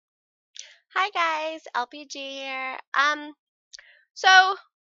Hi guys, LPG here. So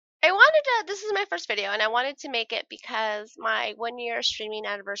I wanted to, this is my first video and I wanted to make it because my 1 year streaming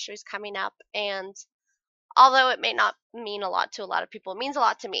anniversary is coming up, and although it may not mean a lot to a lot of people, it means a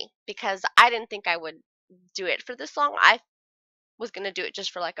lot to me because I didn't think I would do it for this long. I was going to do it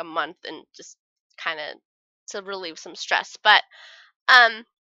just for like a month and just kind of to relieve some stress, but um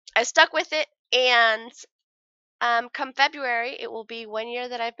I stuck with it, and come February, it will be 1 year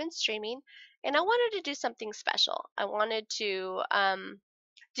that I've been streaming, and I wanted to do something special. I wanted to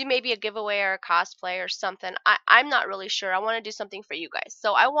do maybe a giveaway or a cosplay or something. I'm not really sure. I want to do something for you guys.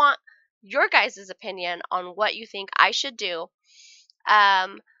 So I want your guys' opinion on what you think I should do,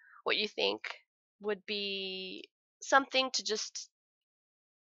 what you think would be something to just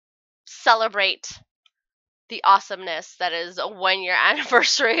celebrate the awesomeness that is a 1 year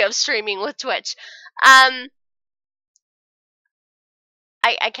anniversary of streaming with Twitch. Um,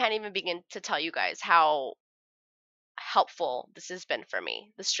 I can't even begin to tell you guys how helpful this has been for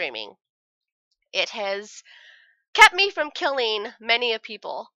me, the streaming. It has kept me from killing many of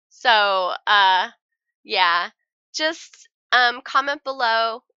people. So, yeah, just comment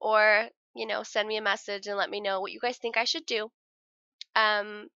below, or send me a message and let me know what you guys think I should do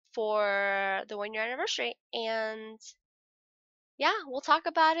for the 1 year anniversary. And yeah, we'll talk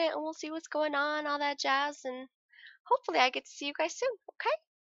about it and we'll see what's going on, all that jazz, and hopefully I get to see you guys soon. Okay?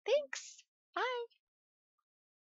 Thanks. Bye.